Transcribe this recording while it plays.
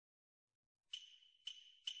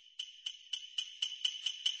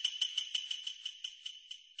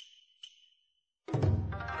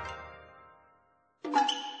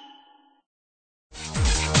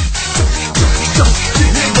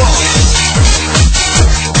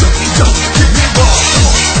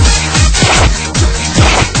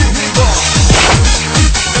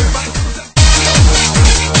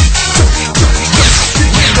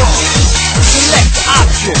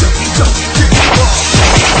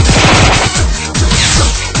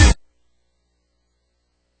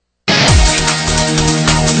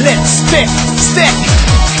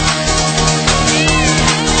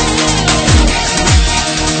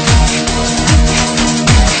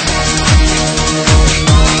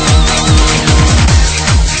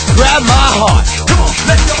grab my heart. Come on,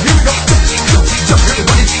 let's go, here we go. Jump,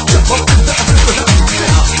 everybody, jump up in the air.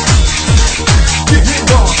 Get it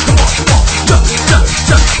on, come on, jump, jump,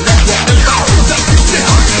 jump. Let's go, everybody.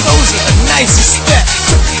 Those are the nicest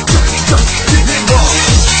steps. Jump, get it on.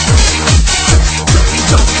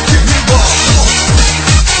 Jump, get it on, come on.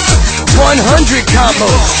 100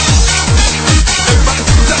 combos.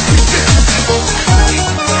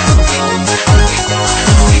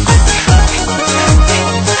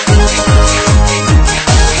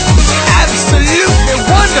 Absolutely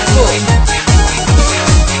wonderful.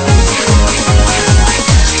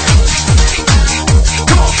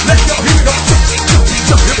 Come on, let's go, here we go.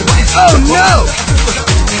 Jump, everybody. Oh no!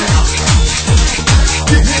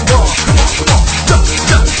 Get it on, come on. Jump,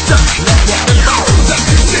 jump, jump. Let's go, everybody.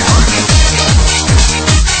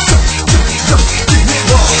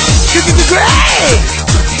 Great!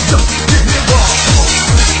 Jump, get it on, come on.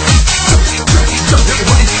 Jump,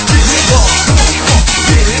 everybody. Get it on, come on.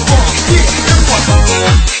 Get it on, everyone.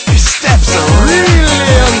 Your steps are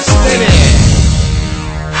really unsteady.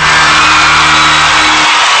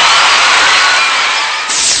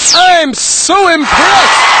 I'm so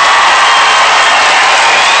impressed!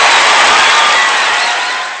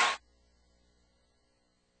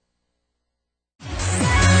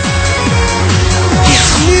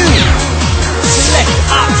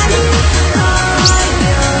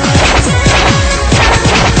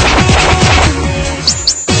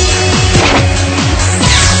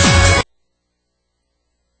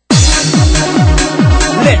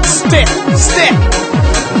 Step.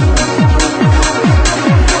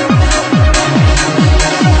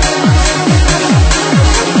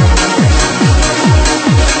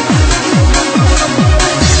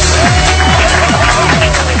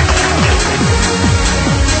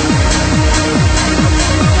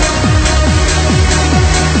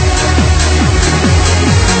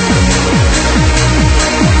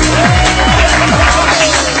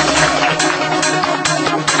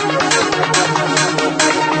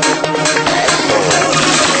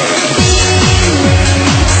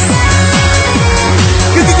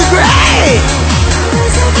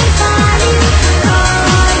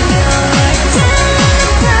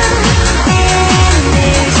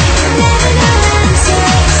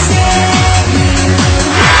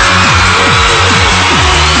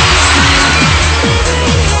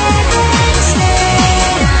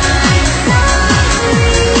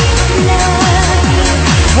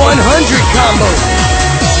 100 combo.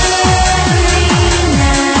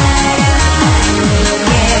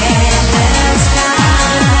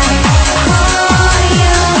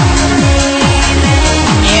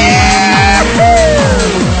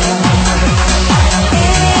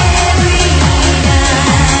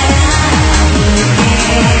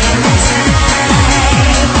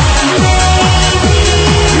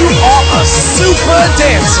 Super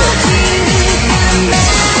dancer.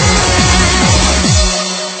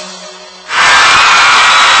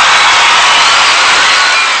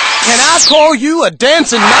 Can I call you a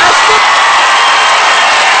dancing master?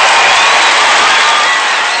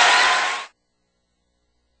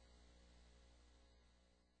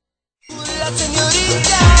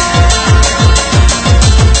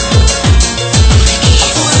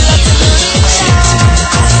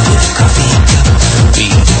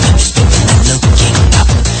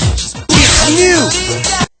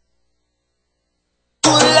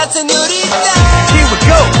 Here we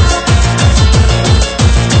go.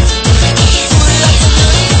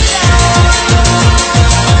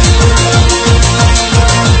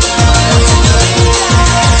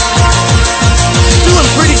 Doing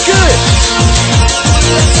pretty good.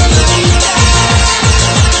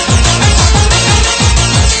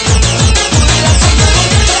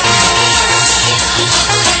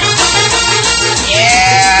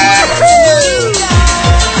 Yeah.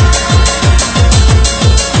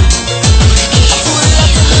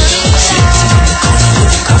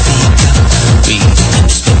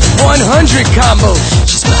 100 combo.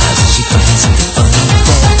 She smiles and she finds something funny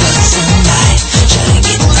for the sunlight. Trying to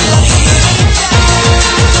get in my head.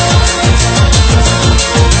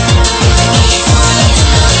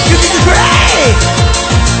 You did great!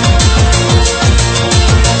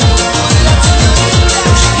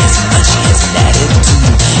 She has an attitude,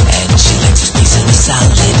 and she likes to space in a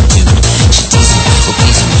solitude. She teases me, well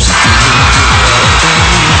please, she's feeling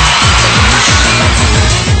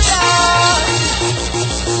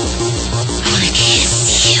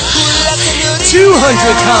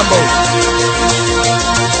 200 combo.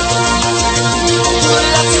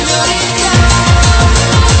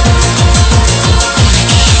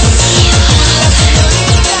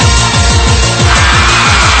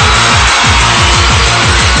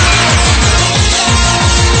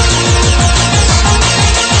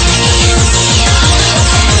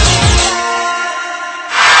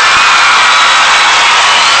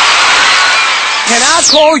 I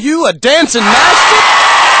call you a dancing master?